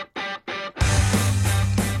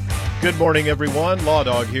Good morning, everyone. Law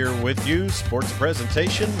Dog here with you. Sports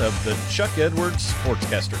presentation of the Chuck Edwards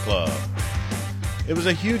Sportscaster Club. It was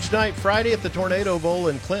a huge night Friday at the Tornado Bowl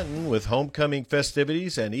in Clinton with homecoming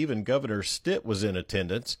festivities, and even Governor Stitt was in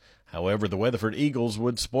attendance. However, the Weatherford Eagles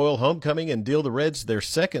would spoil homecoming and deal the Reds their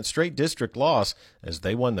second straight district loss as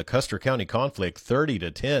they won the Custer County conflict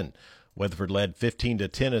 30-10. Weatherford led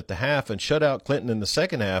 15-10 at the half and shut out Clinton in the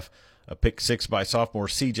second half. A pick six by sophomore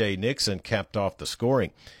C.J. Nixon capped off the scoring.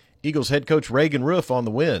 Eagles head coach Reagan Roof on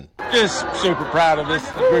the win. Just super proud of this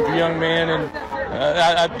group of young men, and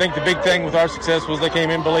I think the big thing with our success was they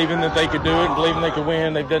came in believing that they could do it, believing they could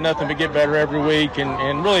win. They've done nothing but get better every week,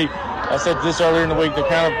 and really, I said this earlier in the week, they're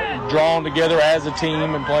kind of drawn together as a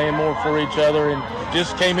team and playing more for each other, and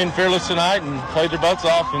just came in fearless tonight and played their butts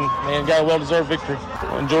off and got a well-deserved victory.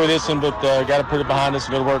 Enjoy this one, but got to put it behind us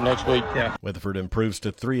and go to work next week. Yeah. Weatherford improves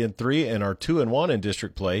to 3-3 and are 2-1 in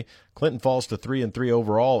district play. Clinton falls to 3-3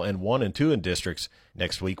 overall and 1-2 in districts.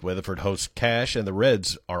 Next week, Weatherford hosts Cache, and the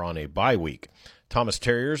Reds are on a bye week. Thomas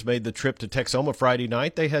Terriers made the trip to Texoma Friday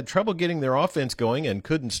night. They had trouble getting their offense going and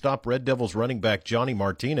couldn't stop Red Devils running back Johnny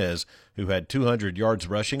Martinez, who had 200 yards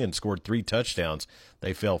rushing and scored 3 touchdowns.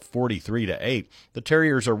 They fell 43-8. The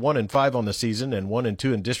Terriers are 1-5 on the season and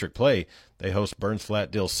 1-2 in district play. They host Burns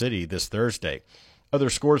Flat-Dill City this Thursday. Other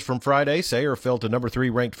scores from Friday: Sayre fell to number 3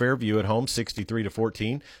 ranked Fairview at home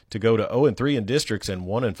 63-14 to go to 0-3 in districts and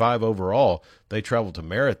 1-5 overall. They travel to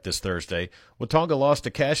Merritt this Thursday. Watauga lost to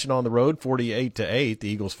Cashin on the road 48-8. The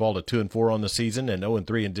Eagles fall to 2-4 on the season and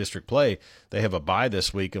 0-3 in district play. They have a bye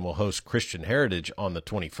this week and will host Christian Heritage on the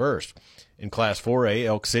 21st. In Class 4A,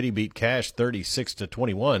 Elk City beat Cache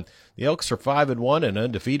 36-21. The Elks are 5-1 and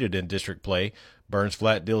undefeated in district play. Burns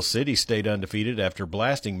Flat-Dill City stayed undefeated after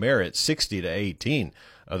blasting Merritt 60-18.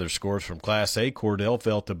 Other scores from Class A: Cordell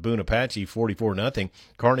fell to Boone Apache 44-0.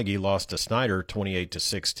 Carnegie lost to Snyder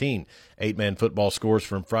 28-16. 8-man football scores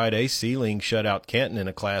from Friday: Sealing shut out Canton in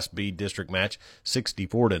a Class B district match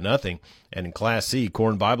 64-0. And in Class C,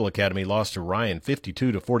 Corn Bible Academy lost to Ryan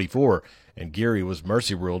 52-44. And Geary was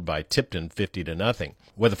mercy ruled by Tipton 50-0.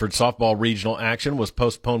 Weatherford softball regional action was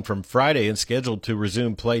postponed from Friday and scheduled to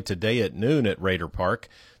resume play today at noon at Raider Park.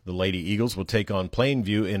 The Lady Eagles will take on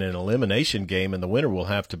Plainview in an elimination game, and the winner will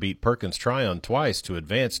have to beat Perkins Tryon twice to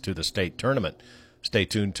advance to the state tournament. Stay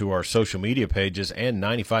tuned to our social media pages and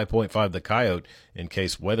 95.5 The Coyote in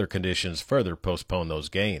case weather conditions further postpone those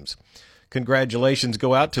games. Congratulations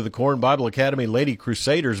go out to the Corn Bible Academy Lady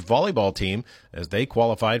Crusaders volleyball team as they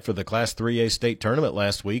qualified for the Class 3A state tournament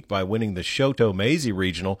last week by winning the Shoto-Maisie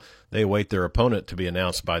Regional. They await their opponent to be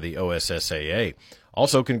announced by the OSSAA.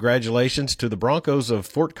 Also, congratulations to the Broncos of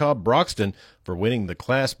Fort Cobb-Broxton for winning the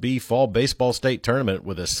Class B Fall Baseball State Tournament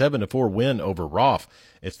with a 7-4 win over Roth.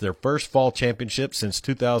 It's their first fall championship since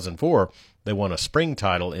 2004. They won a spring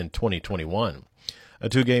title in 2021. A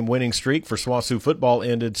 2-game winning streak for SWOSU football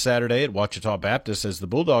ended Saturday at Ouachita Baptist as the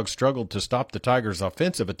Bulldogs struggled to stop the Tigers'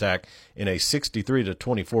 offensive attack in a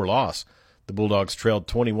 63-24 loss. The Bulldogs trailed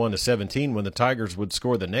 21-17 when the Tigers would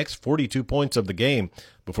score the next 42 points of the game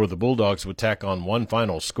before the Bulldogs would tack on one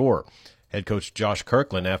final score. Head coach Josh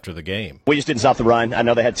Kirkland after the game. We just didn't stop the run. I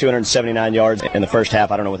know they had 279 yards in the first half.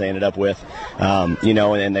 I don't know what they ended up with,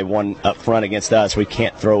 and they won up front against us. We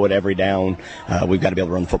can't throw it every down. We've got to be able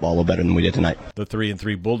to run the football a little better than we did tonight. The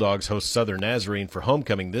 3-3 Bulldogs host Southern Nazarene for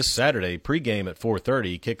homecoming this Saturday. Pregame at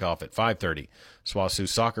 4:30, kickoff at 5:30. SWOSU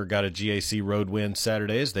Soccer got a GAC road win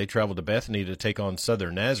Saturday as they traveled to Bethany to take on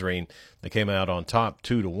Southern Nazarene. They came out on top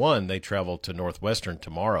 2-1. They travel to Northwestern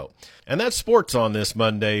tomorrow. And that's sports on this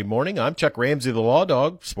Monday morning. I'm Chuck Ramsey, the Law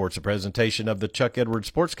Dog. Sports a presentation of the Chuck Edwards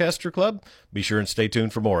Sportscaster Club. Be sure and stay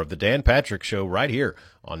tuned for more of the Dan Patrick Show right here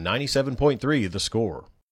on 97.3 The Score.